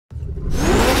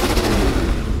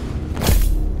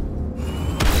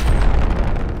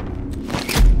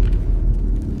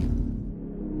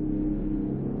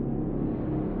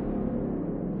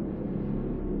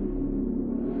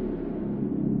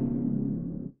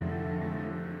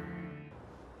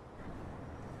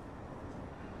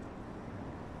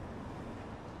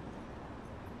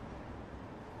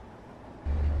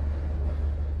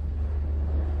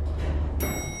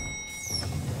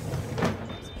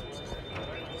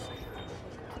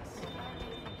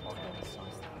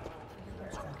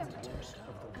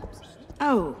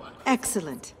Oh,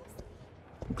 excellent.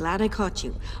 I'm glad I caught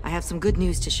you. I have some good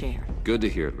news to share. Good to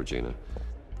hear it, Regina.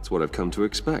 It's what I've come to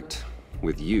expect,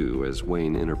 with you as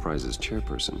Wayne Enterprises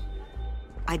chairperson.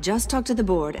 I just talked to the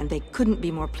board, and they couldn't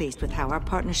be more pleased with how our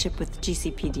partnership with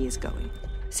GCPD is going.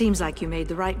 Seems like you made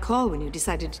the right call when you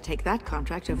decided to take that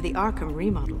contract over the Arkham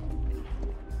remodel.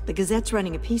 The Gazette's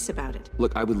running a piece about it.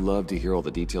 Look, I would love to hear all the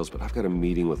details, but I've got a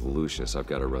meeting with Lucius I've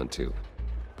got to run to.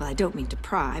 Well, I don't mean to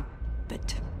pry,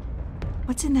 but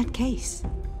what's in that case?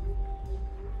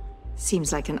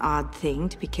 Seems like an odd thing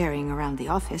to be carrying around the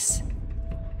office.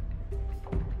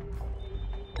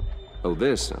 Oh,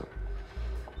 this? No.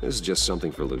 This is just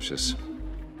something for Lucius.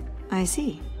 I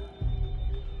see.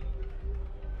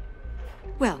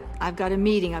 Well, I've got a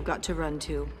meeting I've got to run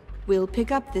to. We'll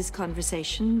pick up this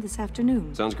conversation this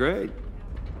afternoon. Sounds great.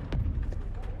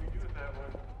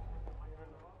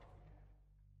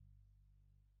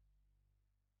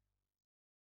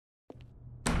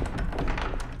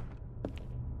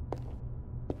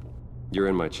 You're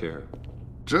in my chair.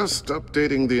 Just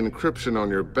updating the encryption on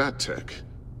your bat tech.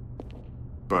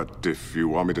 But if you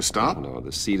want me to stop? No,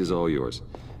 the seat is all yours.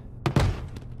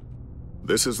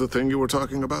 This is the thing you were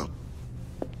talking about?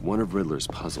 One of Riddler's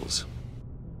puzzles.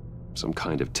 Some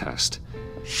kind of test.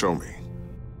 Show me.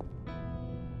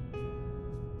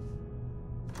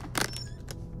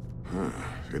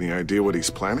 Any idea what he's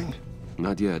planning?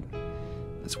 Not yet.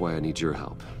 That's why I need your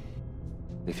help.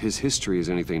 If his history is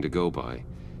anything to go by,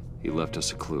 he left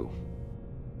us a clue.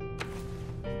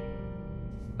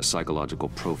 A psychological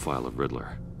profile of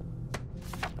Riddler.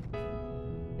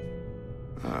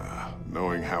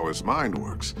 Knowing how his mind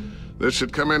works, this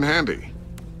should come in handy.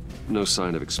 No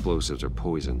sign of explosives or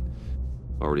poison.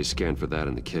 Already scanned for that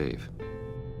in the cave.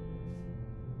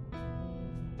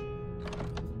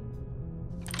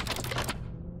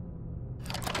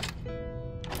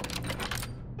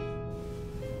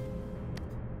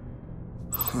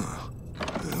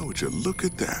 Now, would you look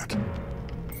at that?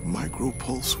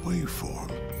 Micropulse waveform.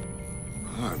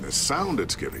 And the sound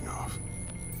it's giving off.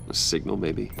 A signal,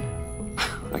 maybe?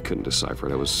 I couldn't decipher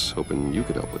it. I was hoping you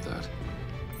could help with that.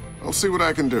 I'll see what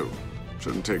I can do.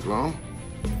 Shouldn't take long.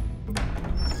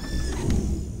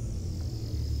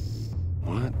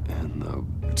 What in the...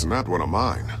 It's not one of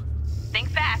mine. Think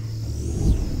fast.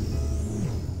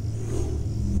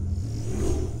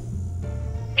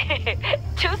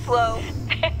 Too slow.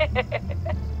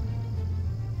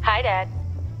 Hi, Dad.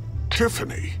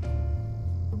 Tiffany.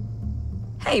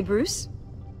 Hey, Bruce.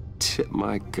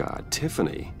 My God,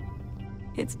 Tiffany.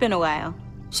 It's been a while.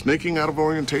 Sneaking out of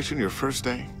orientation your first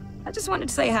day? I just wanted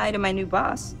to say hi to my new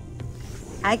boss.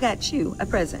 I got you a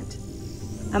present.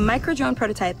 A micro-drone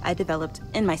prototype I developed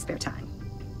in my spare time.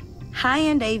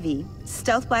 High-end AV,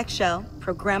 stealth black shell,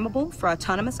 programmable for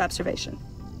autonomous observation.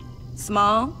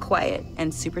 Small, quiet,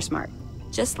 and super smart.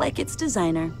 Just like its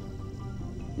designer.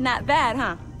 Not bad,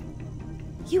 huh?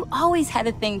 You always had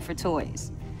a thing for toys.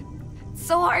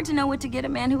 So hard to know what to get a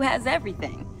man who has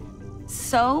everything.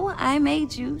 So I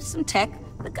made you some tech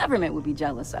the government would be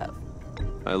jealous of.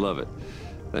 I love it.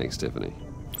 Thanks, Tiffany.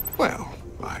 Well,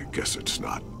 I guess it's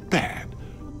not bad.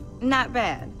 Not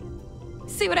bad.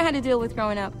 See what I had to deal with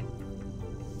growing up?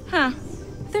 Huh.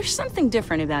 There's something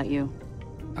different about you.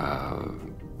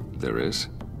 There is?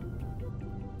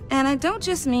 And I don't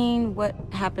just mean what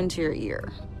happened to your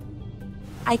ear.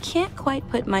 I can't quite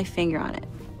put my finger on it.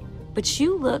 But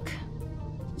you look...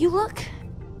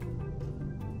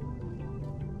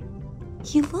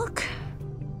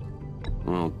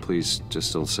 Well, please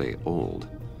just don't say old.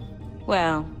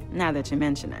 Well, now that you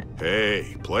mention it.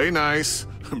 Hey, play nice.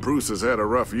 Bruce has had a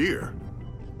rough year.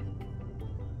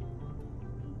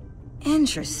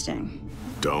 Interesting.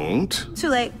 Don't. Too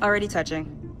late, already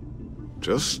touching.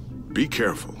 Just be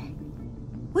careful.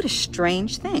 What a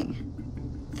strange thing.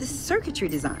 The circuitry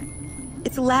design.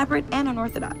 It's elaborate and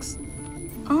unorthodox.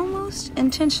 Almost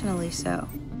intentionally so.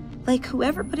 Like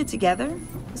whoever put it together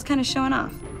was kind of showing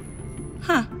off.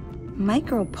 Huh.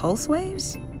 Micro pulse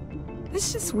waves?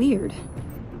 It's just weird.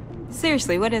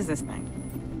 Seriously, what is this thing?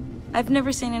 I've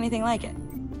never seen anything like it.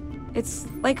 It's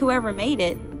like whoever made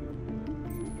it.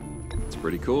 It's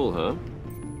pretty cool, huh?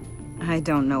 I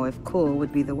don't know if cool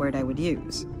would be the word I would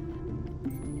use.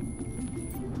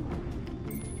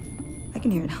 I can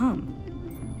hear it hum.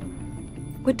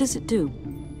 What does it do?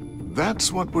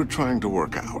 That's what we're trying to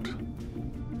work out.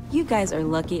 You guys are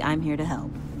lucky I'm here to help.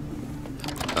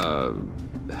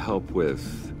 Help with...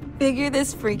 Figure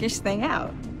this freakish thing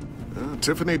out.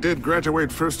 Tiffany did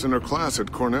graduate first in her class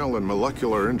at Cornell in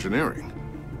molecular engineering.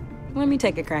 Let me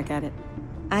take a crack at it.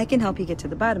 I can help you get to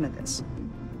the bottom of this.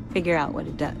 Figure out what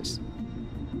it does.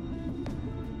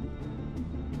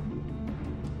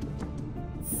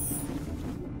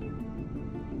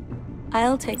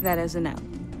 I'll take that as a no.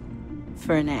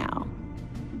 For now.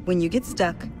 When you get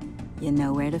stuck, you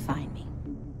know where to find me.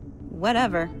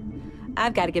 Whatever.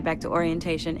 I've got to get back to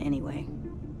orientation anyway.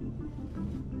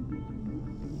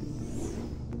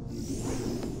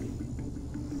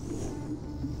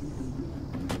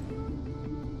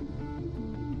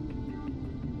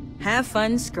 Have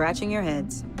fun scratching your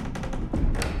heads.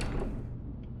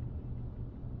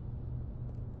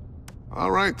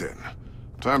 All right, then.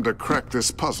 Time to crack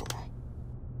this puzzle.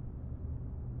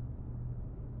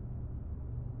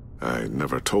 I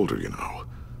never told her, you know.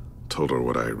 Told her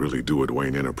what I really do at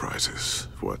Wayne Enterprises.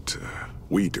 What,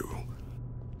 we do.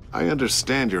 I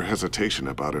understand your hesitation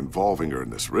about involving her in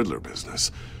this Riddler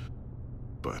business.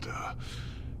 But,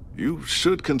 you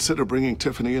should consider bringing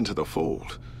Tiffany into the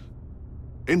fold.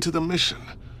 Into the mission.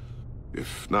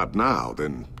 If not now,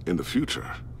 then in the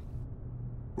future.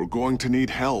 We're going to need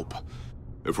help.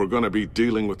 If we're going to be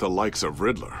dealing with the likes of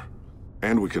Riddler.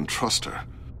 And we can trust her.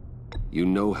 You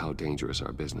know how dangerous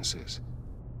our business is.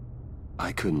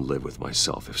 I couldn't live with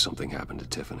myself if something happened to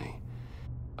Tiffany.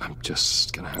 I'm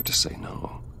just gonna have to say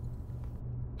no.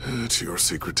 It's your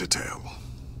secret to tell.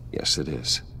 Yes, it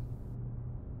is.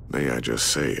 May I just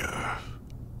say,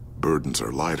 burdens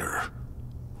are lighter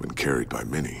when carried by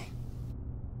many.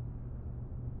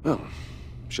 Well,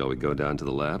 shall we go down to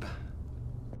the lab?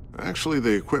 Actually,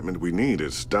 the equipment we need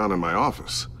is down in my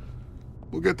office.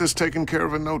 We'll get this taken care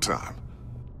of in no time.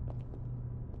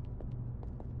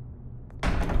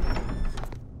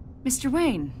 Mr.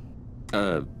 Wayne.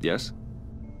 Yes?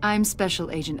 I'm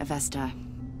Special Agent Avesta.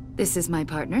 This is my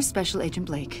partner, Special Agent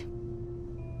Blake.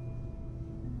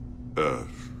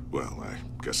 Well, I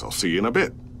guess I'll see you in a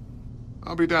bit.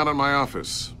 I'll be down in my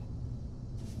office.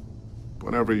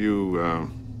 Whenever you,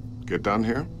 get done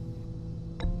here.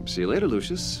 See you later,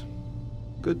 Lucius.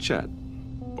 Good chat.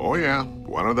 Oh yeah,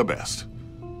 one of the best.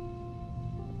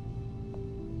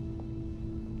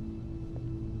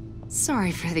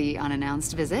 Sorry for the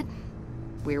unannounced visit.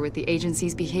 We're with the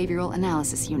agency's Behavioral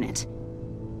Analysis Unit.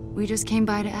 We just came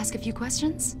by to ask a few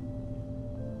questions.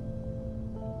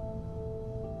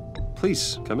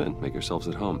 Please, come in. Make yourselves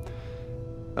at home.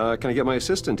 Can I get my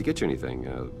assistant to get you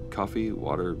anything? Coffee,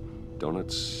 water,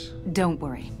 donuts? Don't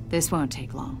worry. This won't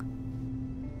take long.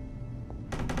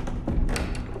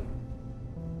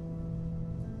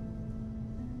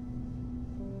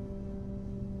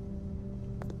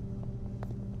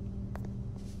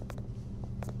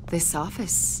 This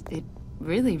office, it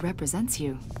really represents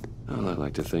you. Well, I'd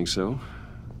like to think so.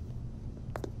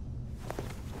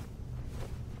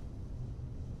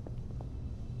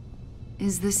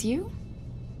 Is this you?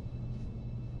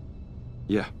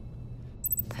 Yeah.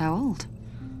 How old?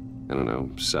 I don't know,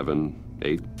 7,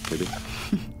 8, maybe?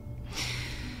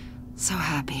 So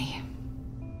happy.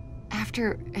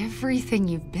 After everything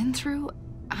you've been through,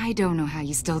 I don't know how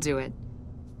you still do it.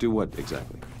 Do what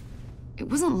exactly? It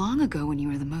wasn't long ago when you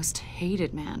were the most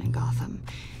hated man in Gotham,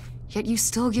 yet you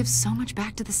still give so much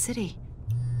back to the city.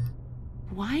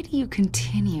 Why do you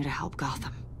continue to help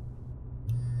Gotham?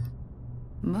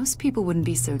 Most people wouldn't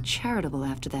be so charitable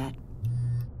after that.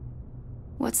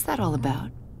 What's that all about?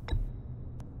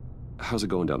 How's it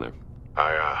going down there?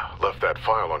 I, left that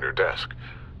file on your desk.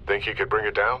 Think you could bring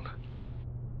it down?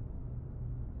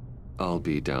 I'll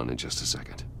be down in just a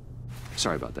second.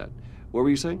 Sorry about that. What were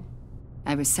you saying?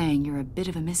 I was saying you're a bit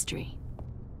of a mystery.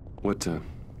 What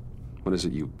is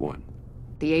it you want?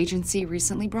 The agency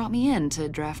recently brought me in to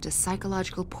draft a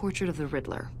psychological portrait of the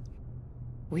Riddler.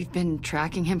 We've been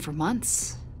tracking him for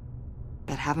months,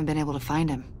 but haven't been able to find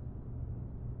him.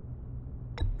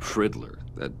 Riddler?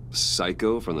 That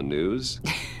psycho from the news?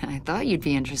 I thought you'd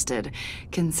be interested,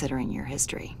 considering your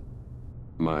history.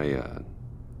 My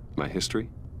history?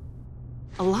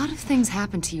 A lot of things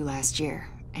happened to you last year,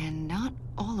 and not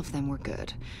all of them were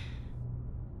good.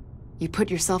 You put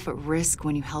yourself at risk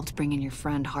when you helped bring in your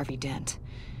friend Harvey Dent.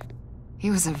 He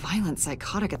was a violent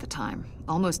psychotic at the time,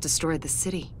 almost destroyed the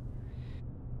city.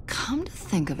 Come to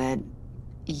think of it,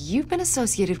 you've been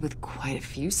associated with quite a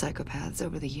few psychopaths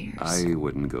over the years. I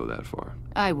wouldn't go that far.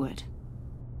 I would.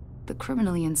 The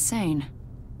criminally insane,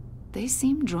 they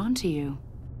seem drawn to you.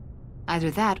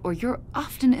 Either that, or you're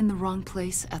often in the wrong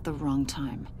place at the wrong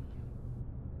time.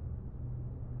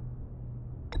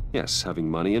 Yes, having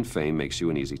money and fame makes you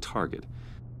an easy target.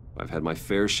 I've had my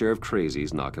fair share of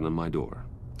crazies knocking on my door.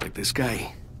 Like this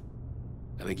guy.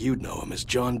 I think you'd know him as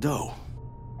John Doe.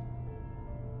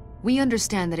 We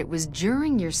understand that it was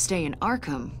during your stay in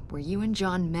Arkham where you and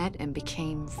John met and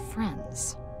became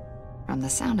friends. From the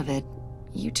sound of it,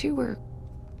 you two were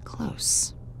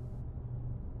close.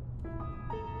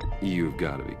 You've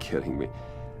got to be kidding me.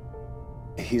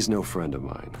 He's no friend of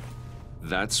mine.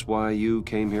 That's why you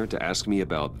came here to ask me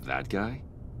about that guy?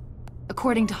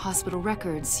 According to hospital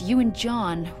records, you and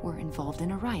John were involved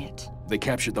in a riot. They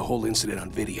captured the whole incident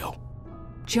on video.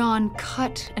 John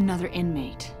cut another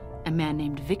inmate, a man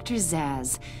named Victor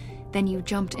Zaz. Then you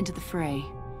jumped into the fray.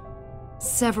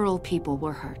 Several people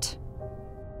were hurt.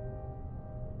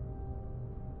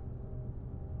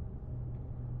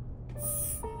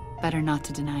 Better not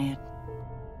to deny it.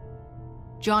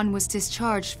 John was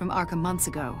discharged from Arkham months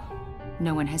ago.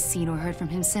 No one has seen or heard from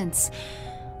him since.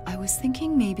 I was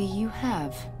thinking maybe you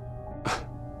have.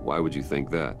 Why would you think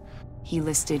that? He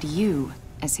listed you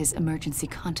as his emergency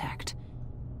contact.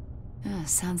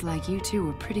 Sounds like you two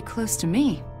were pretty close to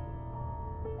me.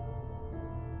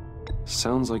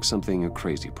 Sounds like something a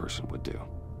crazy person would do.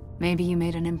 Maybe you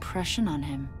made an impression on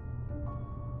him.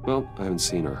 Well, I haven't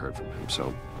seen or heard from him,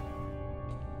 so...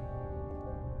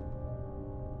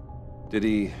 Did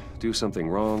he do something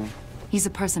wrong? He's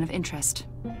a person of interest.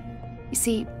 You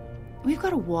see, we've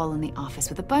got a wall in the office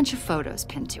with a bunch of photos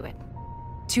pinned to it.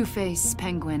 Two-Face,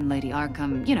 Penguin, Lady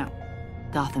Arkham, you know,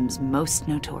 Gotham's most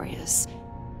notorious.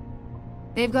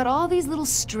 They've got all these little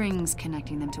strings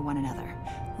connecting them to one another,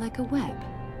 like a web.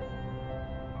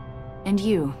 And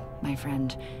you, my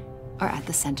friend, are at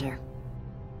the center.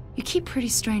 You keep pretty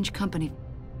strange company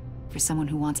for someone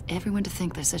who wants everyone to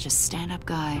think they're such a stand-up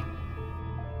guy.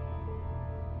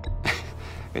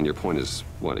 And your point is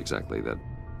what exactly? That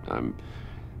I'm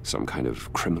some kind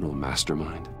of criminal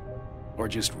mastermind? Or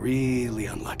just really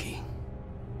unlucky.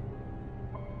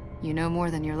 You know more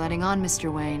than you're letting on,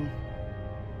 Mr. Wayne.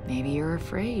 Maybe you're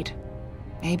afraid.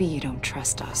 Maybe you don't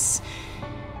trust us.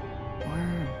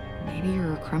 Or maybe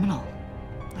you're a criminal,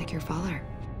 like your father.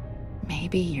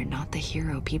 Maybe you're not the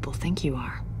hero people think you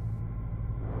are.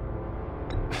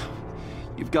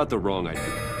 You've got the wrong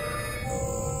idea.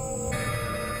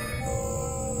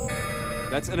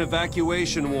 That's an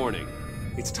evacuation warning.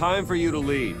 It's time for you to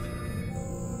leave.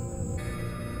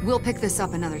 We'll pick this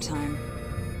up another time.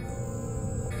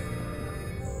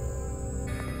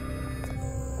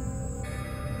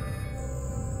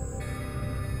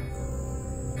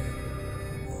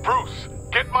 Bruce,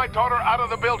 get my daughter out of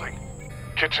the building.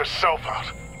 Get yourself out.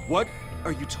 What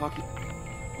are you talking?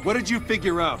 What did you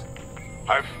figure out?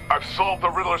 I've solved the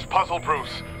Riddler's puzzle,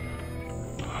 Bruce.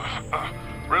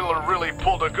 Riddler really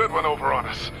pulled a good one over on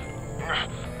us.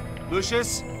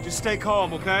 Lucius, just stay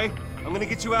calm, okay? I'm gonna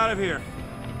get you out of here.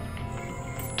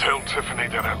 Tell Tiffany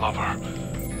that I love her.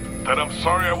 That I'm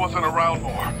sorry I wasn't around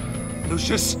more.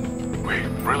 Lucius? We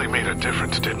really made a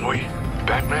difference, didn't we,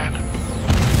 Batman?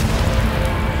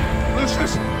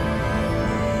 Lucius!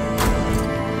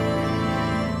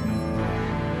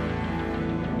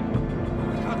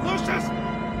 Lucius!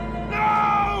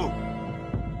 No!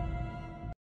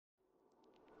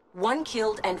 1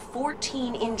 killed and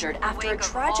 14 injured after a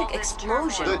tragic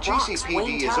explosion. The rocks GCPD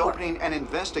Wayne is Tower. opening an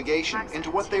investigation into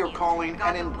what they are calling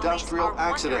an industrial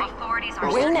accident.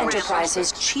 Wayne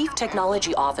Enterprises' Chief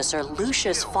Technology Officer,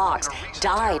 Lucius Fox,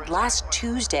 died last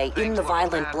Tuesday in the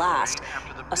violent blast.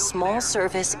 A small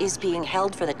service is being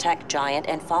held for the tech giant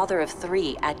and father of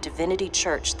 3 at Divinity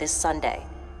Church this Sunday.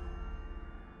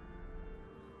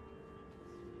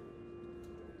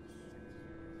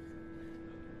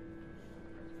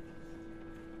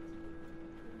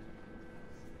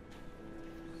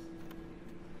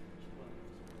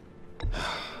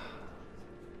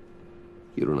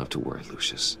 You don't have to worry,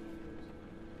 Lucius.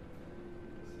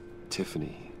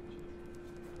 Tiffany,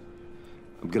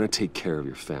 I'm gonna take care of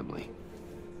your family.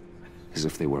 As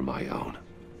if they were my own.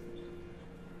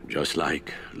 Just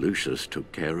like Lucius took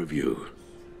care of you.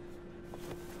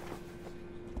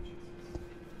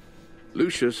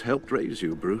 Lucius helped raise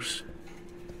you, Bruce.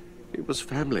 It was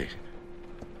family.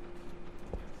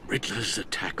 Riddler's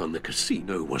attack on the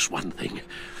casino was one thing.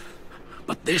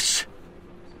 But this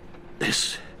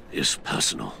is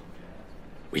personal.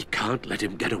 We can't let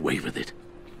him get away with it.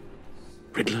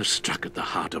 Riddler struck at the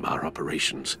heart of our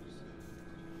operations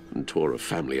and tore a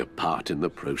family apart in the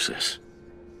process.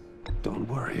 Don't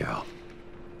worry, Al.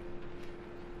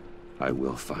 I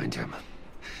will find him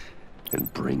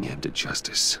and bring him to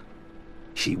justice.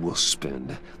 He will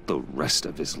spend the rest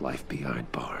of his life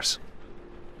behind bars.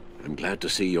 I'm glad to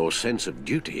see your sense of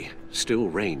duty still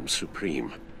reigns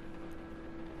supreme.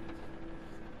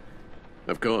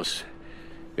 Of course,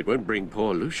 it won't bring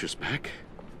poor Lucius back.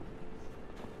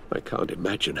 I can't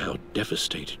imagine how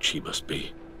devastated she must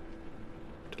be.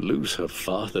 To lose her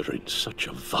father in such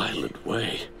a violent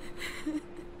way.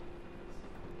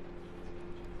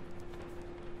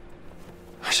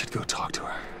 I should go talk to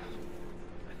her.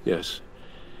 Yes,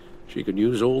 she can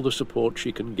use all the support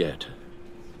she can get.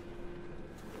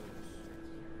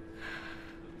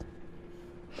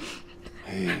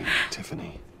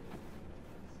 Tiffany.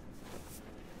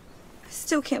 I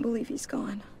still can't believe he's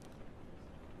gone.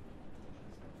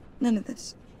 None of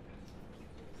this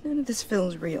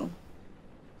feels real.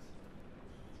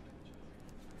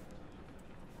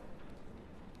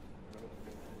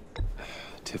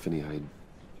 Tiffany,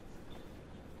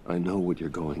 I know what you're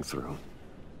going through.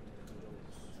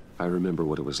 I remember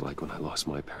what it was like when I lost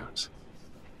my parents.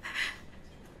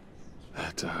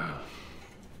 That,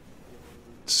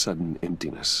 sudden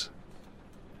emptiness.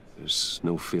 There's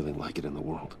no feeling like it in the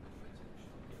world.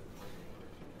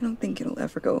 I don't think it'll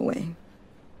ever go away.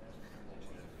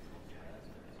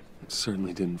 It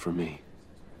certainly didn't for me.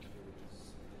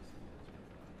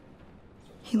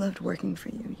 He loved working for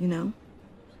you, you know?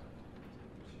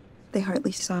 They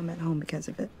hardly saw him at home because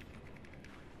of it.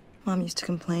 Mom used to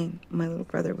complain my little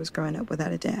brother was growing up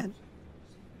without a dad.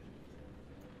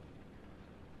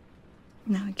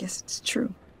 Now I guess it's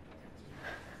true.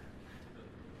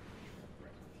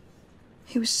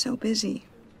 He was so busy.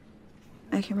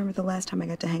 I can't remember the last time I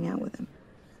got to hang out with him.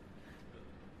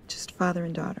 Just father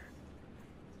and daughter.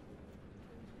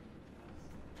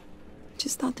 I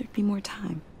just thought there'd be more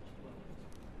time.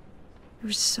 There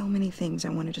were so many things I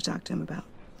wanted to talk to him about.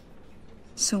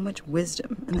 So much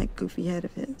wisdom in that goofy head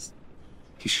of his.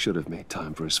 He should have made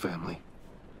time for his family.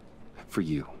 For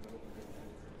you.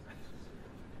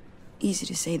 Easy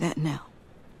to say that now.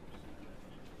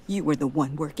 You were the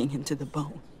one working him to the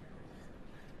bone.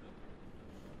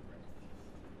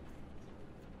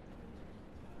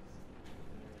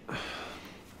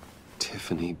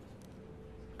 Tiffany.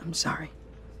 I'm sorry.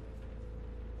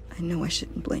 I know I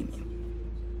shouldn't blame you.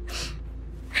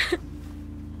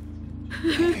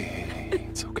 Hey,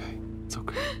 it's okay. It's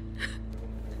okay.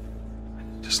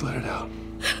 Just let it out.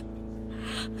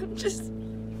 I'm just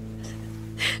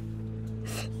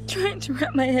trying to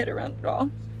wrap my head around it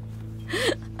all.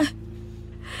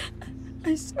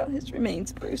 I saw his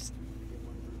remains, Bruce.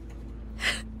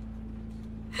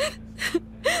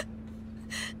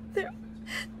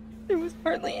 There was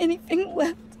hardly anything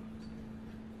left.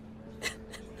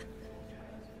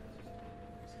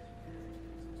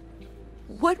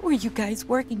 What were you guys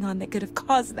working on that could have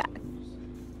caused that?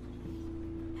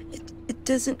 It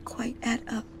doesn't quite add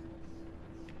up.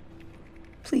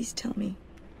 Please tell me.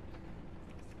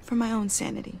 For my own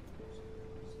sanity.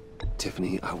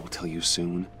 Tiffany, I will tell you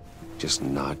soon. Just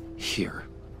not here.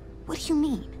 What do you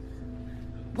mean?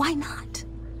 Why not?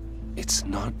 It's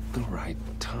not the right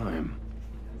time.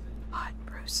 What,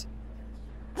 Bruce?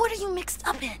 What are you mixed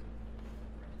up in?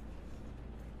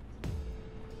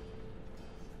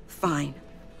 Fine.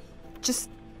 Just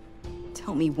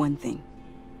tell me one thing.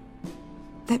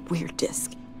 That weird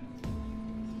disc.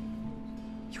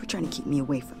 You were trying to keep me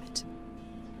away from it.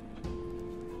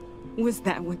 Was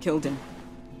that what killed him?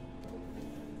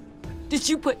 Did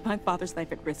you put my father's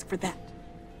life at risk for that?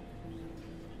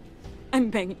 I'm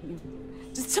begging you.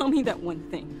 Just tell me that one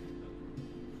thing.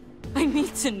 I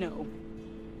need to know.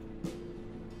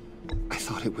 I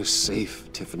thought it was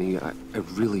safe, Tiffany. I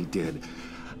really did.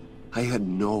 I had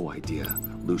no idea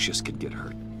Lucius could get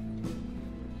hurt.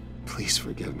 Please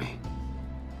forgive me.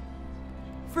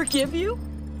 Forgive you?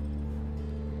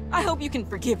 I hope you can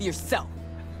forgive yourself.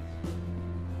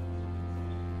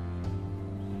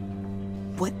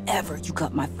 Whatever you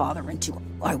got my father into,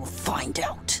 I will find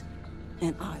out.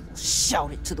 And I will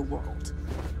shout it to the world.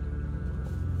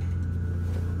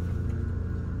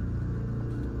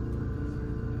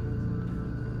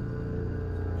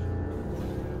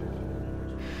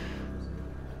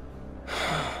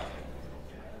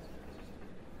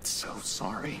 So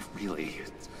sorry, really.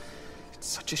 It's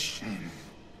such a shame.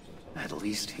 At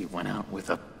least he went out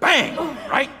with a bang,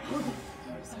 right?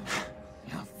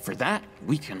 Yeah, for that,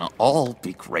 we can all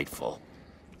be grateful.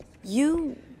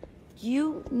 You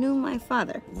knew my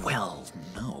father? Well,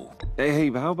 no. Hey,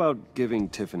 how about giving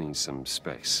Tiffany some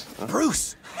space? Huh?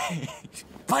 Bruce! Hey,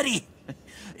 buddy!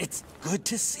 It's good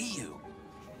to see you.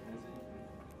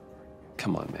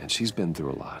 Come on, man. She's been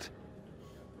through a lot.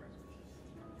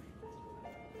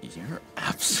 You're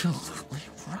absolutely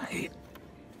right.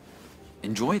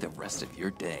 Enjoy the rest of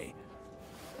your day.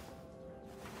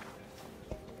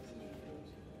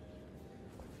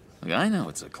 Look, I know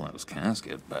it's a closed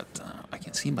casket, but I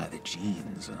can see by the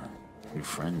jeans, your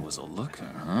friend was a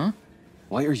looker, huh?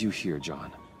 Why are you here,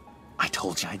 John? I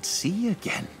told you I'd see you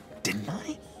again, didn't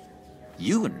I?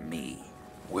 You and me,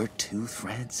 we're two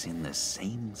threads in the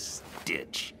same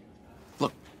stitch.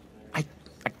 Look, I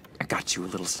got you a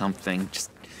little something,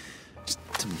 just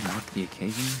to mark the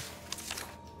occasion.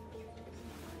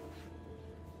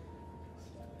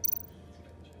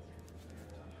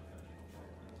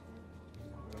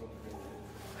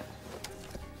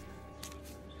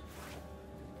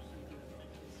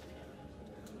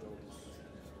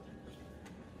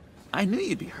 I knew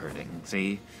you'd be hurting,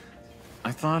 see?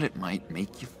 I thought it might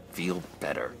make you feel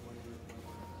better.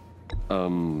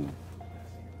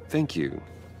 Thank you,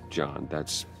 John.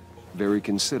 That's very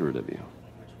considerate of you.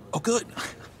 Oh, good.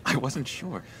 I wasn't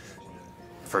sure.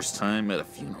 First time at a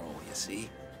funeral, you see?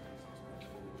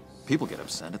 People get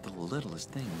upset at the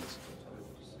littlest things.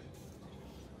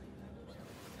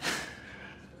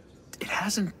 It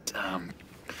hasn't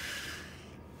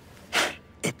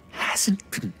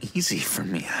been easy for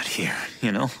me out here,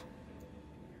 you know?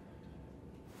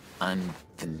 I'm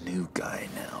the new guy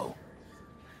now.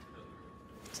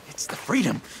 It's the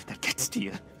freedom that gets to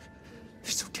you.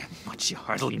 There's so damn much you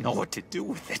hardly know what to do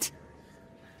with it.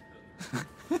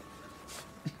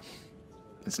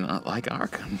 It's not like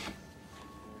Arkham.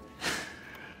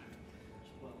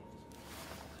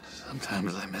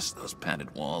 Sometimes I miss those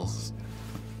padded walls.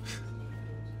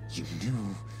 You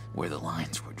knew where the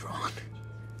lines were drawn.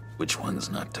 Which ones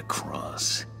not to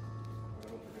cross.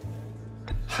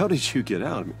 How did you get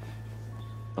out?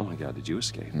 Oh my God, did you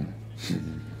escape?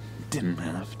 Didn't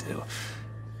have to.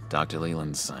 Dr.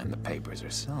 Leland signed the papers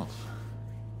herself.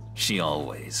 She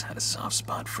always had a soft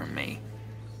spot for me.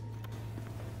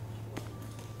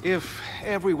 If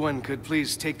everyone could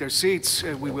please take their seats,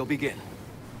 we will begin.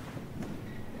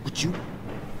 Would you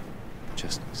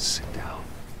just sit down?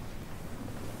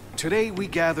 Today we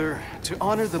gather to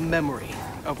honor the memory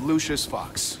of Lucius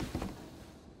Fox.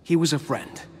 He was a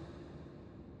friend,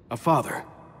 a father,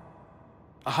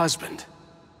 a husband,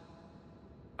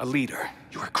 a leader.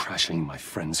 You are crashing my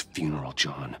friend's funeral,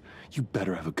 John. You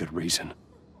better have a good reason.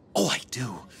 Oh, I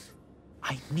do.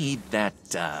 I need that,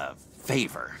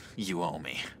 favor you owe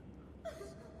me.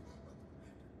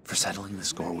 For settling the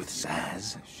score with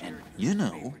Zaz, and, you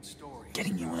know,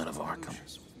 getting you out of Arkham.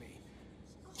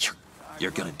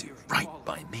 You're gonna do right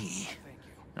by me,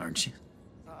 aren't you?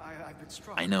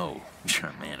 I know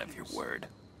you're a man of your word.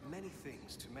 Many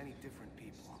things to many different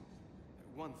people.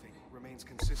 One thing remains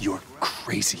consistent. You're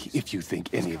crazy if you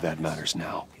think any of that matters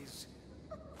now.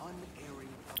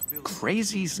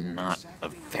 Crazy's not a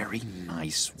very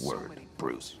nice word,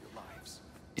 Bruce.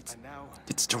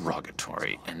 It's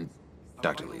derogatory, and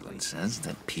Dr. Leland says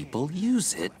that people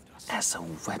use it as a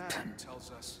weapon.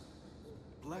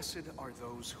 Blessed are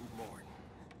those who mourn,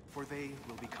 for they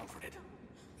will be comforted.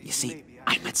 You see,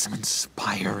 I met some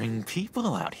inspiring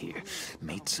people out here,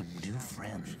 made some new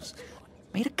friends,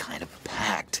 made a kind of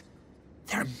pact.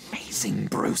 They're amazing,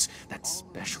 Bruce, that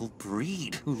special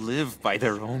breed who live by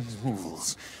their own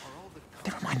rules.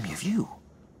 They remind me of you,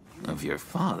 of your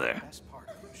father.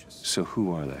 So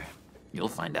who are they? You'll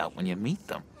find out when you meet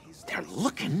them. They're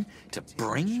looking to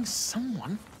bring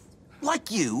someone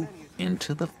like you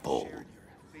into the fold.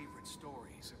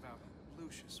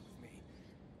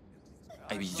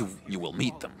 You will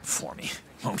meet them for me,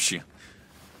 won't you?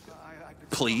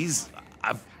 Please?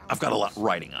 I've got a lot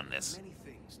writing on this.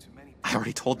 I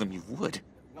already told them you would.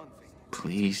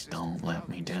 Please don't let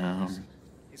me down.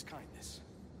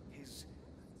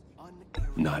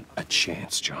 Not a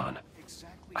chance, John.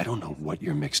 I don't know what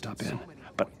you're mixed up in,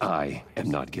 but I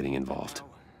am not getting involved.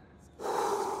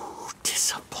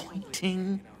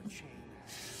 Disappointing.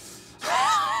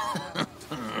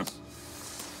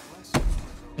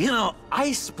 You know,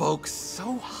 I spoke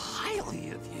so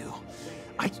highly of you.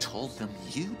 I told them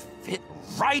you'd fit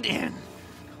right in.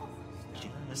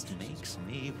 Just makes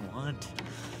me want,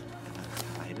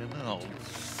 I don't know,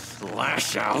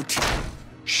 lash out.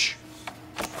 Shh.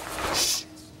 Shh.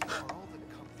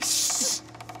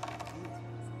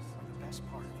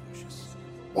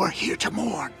 We're here to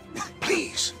mourn.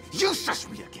 Please. You shush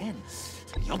me again.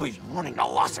 You'll be mourning the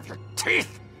loss of your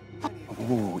teeth.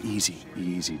 Whoa, easy,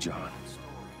 easy, John.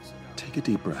 Take a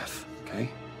deep breath, okay?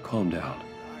 Calm down.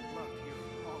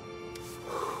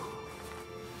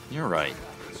 You're right.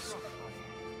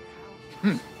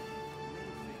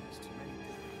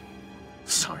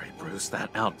 Sorry, Bruce, that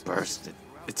outburst,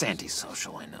 it's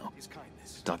antisocial, I know.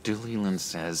 Dr. Leland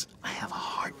says I have a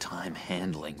hard time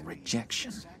handling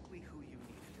rejection.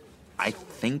 I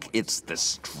think it's the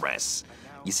stress.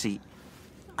 You see,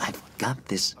 I've got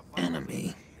this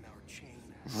enemy.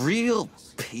 Real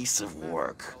piece of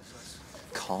work.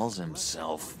 Calls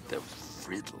himself the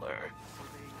Riddler.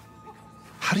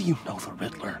 How do you know the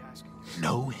Riddler?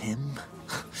 Know him?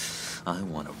 I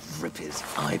want to rip his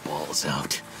eyeballs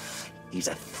out. He's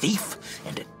a thief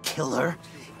and a killer,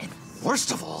 and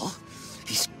worst of all,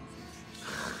 he's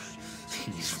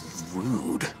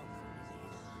rude.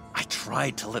 I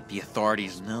tried to let the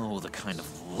authorities know the kind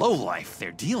of lowlife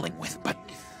they're dealing with, but...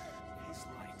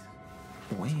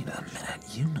 Wait a minute,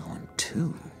 you know him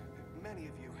too.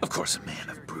 Of course, a man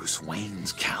of Bruce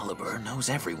Wayne's caliber knows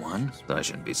everyone, so I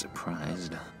shouldn't be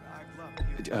surprised.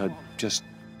 Just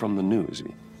from the news.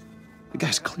 The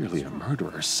guy's clearly a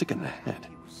murderer, sick in the head.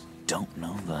 Don't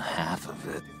know the half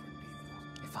of it.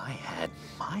 If I had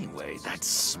my way, that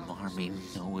smarmy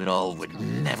know-it-all would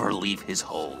never leave his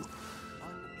hole.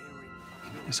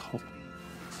 His hole?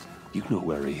 You know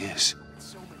where he is.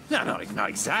 No, not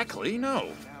exactly,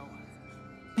 no.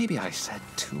 Maybe I said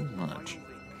too much.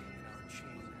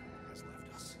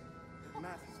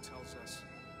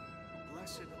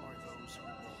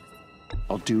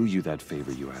 I'll do you that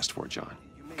favor you asked for, John.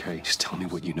 Okay? Just tell me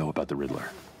what you know about the Riddler.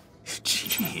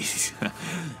 Jeez.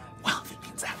 Well, if it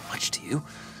means that much to you.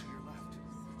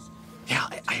 Yeah,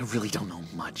 I really don't know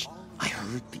much. I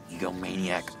heard the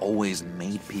egomaniac always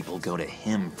made people go to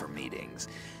him for meetings.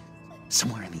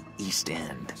 Somewhere in the East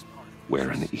End.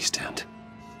 Where in the East End?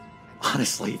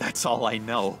 Honestly, that's all I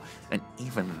know. And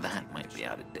even that might be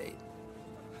out of date.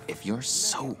 If you're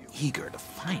so eager to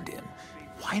find him,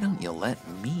 why don't you let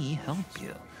me help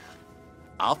you?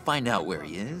 I'll find out where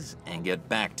he is and get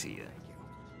back to you.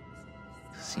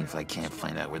 See if I can't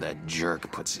find out where that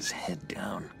jerk puts his head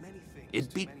down.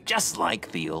 It'd be just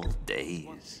like the old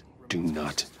days. Do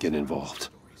not get involved.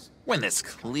 When this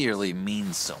clearly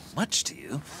means so much to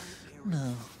you.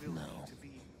 No.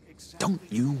 Don't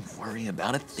you worry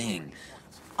about a thing.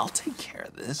 I'll take care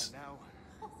of this.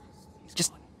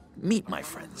 Just meet my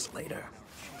friends later,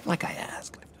 like I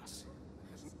asked.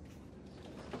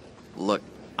 Look,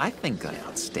 I think I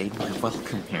outstayed my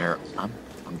welcome here. I'm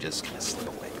just gonna slip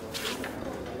away.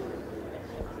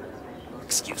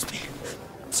 Excuse me.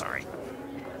 Sorry.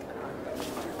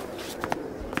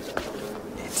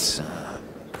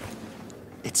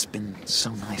 It's been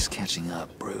so nice catching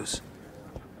up, Bruce.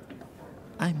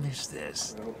 I miss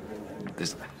this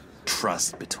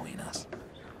trust between us.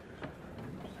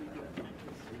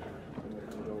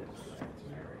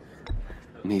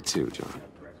 Me too, John.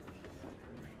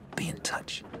 Be in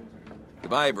touch.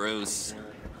 Goodbye, Bruce.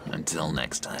 Until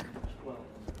next time.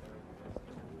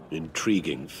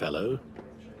 Intriguing fellow.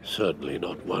 Certainly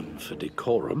not one for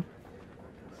decorum.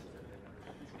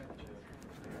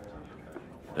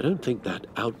 I don't think that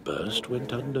outburst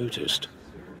went unnoticed.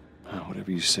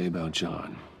 Whatever you say about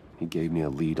John, he gave me a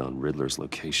lead on Riddler's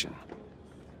location.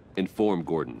 Inform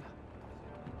Gordon.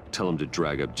 Tell him to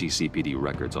drag up GCPD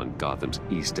records on Gotham's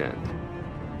East End.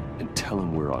 And tell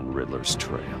him we're on Riddler's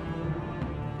trail.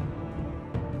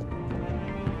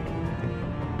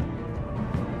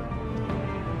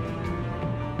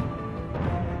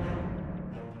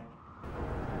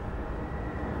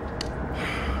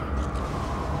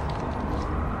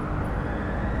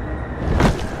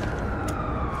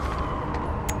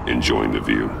 Enjoying the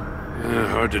view?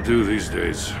 Hard to do these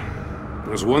days.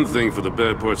 There's one thing for the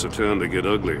bad parts of town to get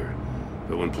uglier,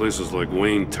 but when places like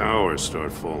Wayne Tower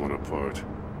start falling apart,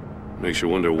 makes you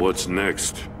wonder what's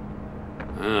next.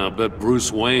 I'll bet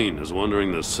Bruce Wayne is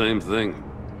wondering the same thing.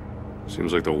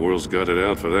 Seems like the world's got it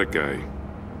out for that guy.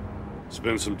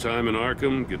 Spends some time in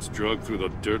Arkham, gets drugged through the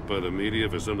dirt by the media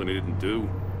for something he didn't do.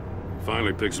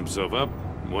 Finally picks himself up,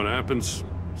 and what happens?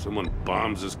 Someone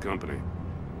bombs his company.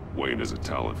 Wayne has a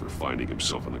talent for finding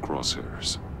himself in the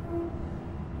crosshairs.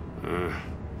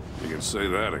 You can say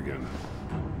that again.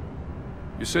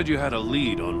 You said you had a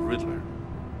lead on Riddler.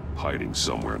 Hiding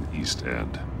somewhere in East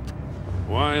End.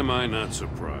 Why am I not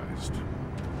surprised?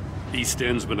 East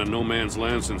End's been a no-man's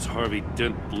land since Harvey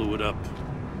Dent blew it up.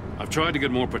 I've tried to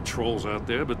get more patrols out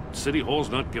there, but City Hall's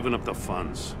not giving up the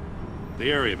funds.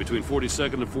 The area between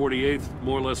 42nd and 48th,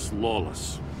 more or less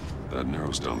lawless. That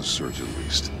narrows down the search at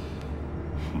least.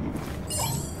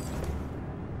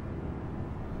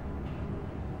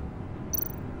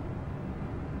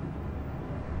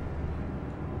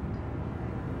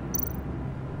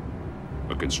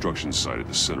 A construction site at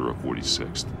the center of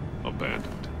 46th.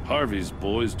 Abandoned. Harvey's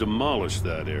boys demolished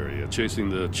that area, chasing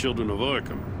the children of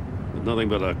Arkham. There's nothing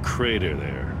but a crater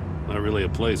there. Not really a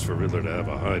place for Riddler to have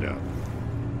a hideout.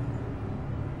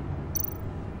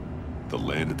 The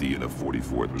land at the end of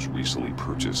 44th was recently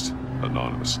purchased,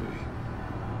 anonymously.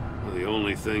 Well, the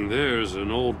only thing there is an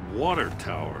old water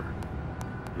tower.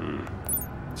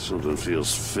 Something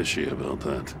feels fishy about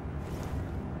that.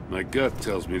 My gut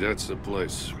tells me that's the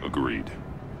place. Agreed.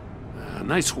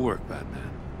 Nice work,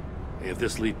 Batman. Hey, if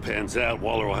this lead pans out,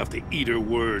 Waller will have to eat her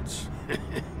words.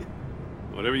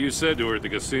 Whatever you said to her at the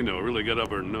casino really got up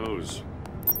her nose.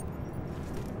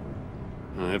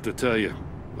 I have to tell you,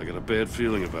 I got a bad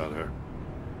feeling about her.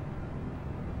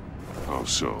 How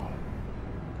so?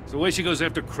 It's the way she goes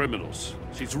after criminals.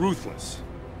 She's ruthless.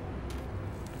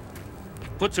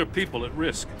 Puts her people at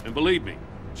risk. And believe me,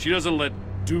 she doesn't let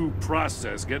due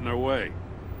process get in her way.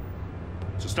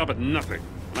 So stop at nothing,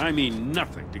 and I mean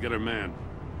nothing, to get her man.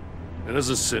 It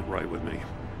doesn't sit right with me.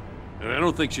 And I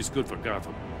don't think she's good for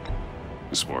Gotham.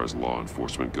 As far as law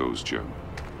enforcement goes, Jim,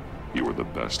 you are the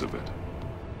best of it.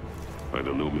 I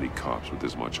don't know many cops with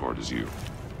as much heart as you.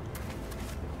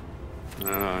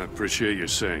 I appreciate you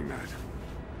saying that.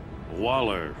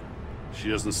 Waller, she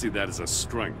doesn't see that as a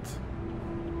strength.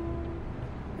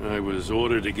 I was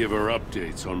ordered to give her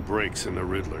updates on breaks in the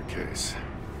Riddler case.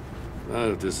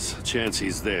 If there's a chance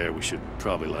he's there, we should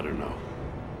probably let her know.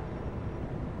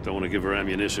 Don't want to give her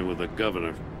ammunition with the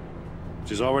governor.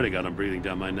 She's already got him breathing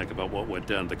down my neck about what went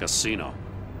down at the casino.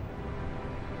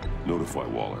 Notify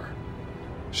Waller.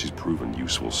 She's proven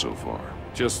useful so far.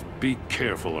 Just be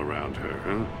careful around her,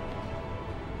 huh?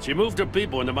 She moved her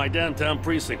people into my downtown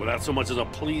precinct without so much as a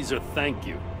please or thank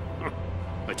you.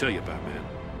 I tell you, Batman,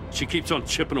 she keeps on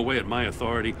chipping away at my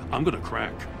authority, I'm gonna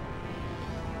crack.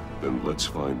 Then let's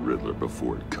find Riddler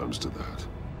before it comes to that.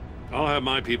 I'll have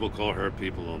my people call her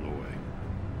people on the way.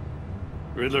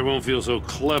 Riddler won't feel so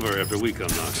clever after we come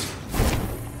knocking.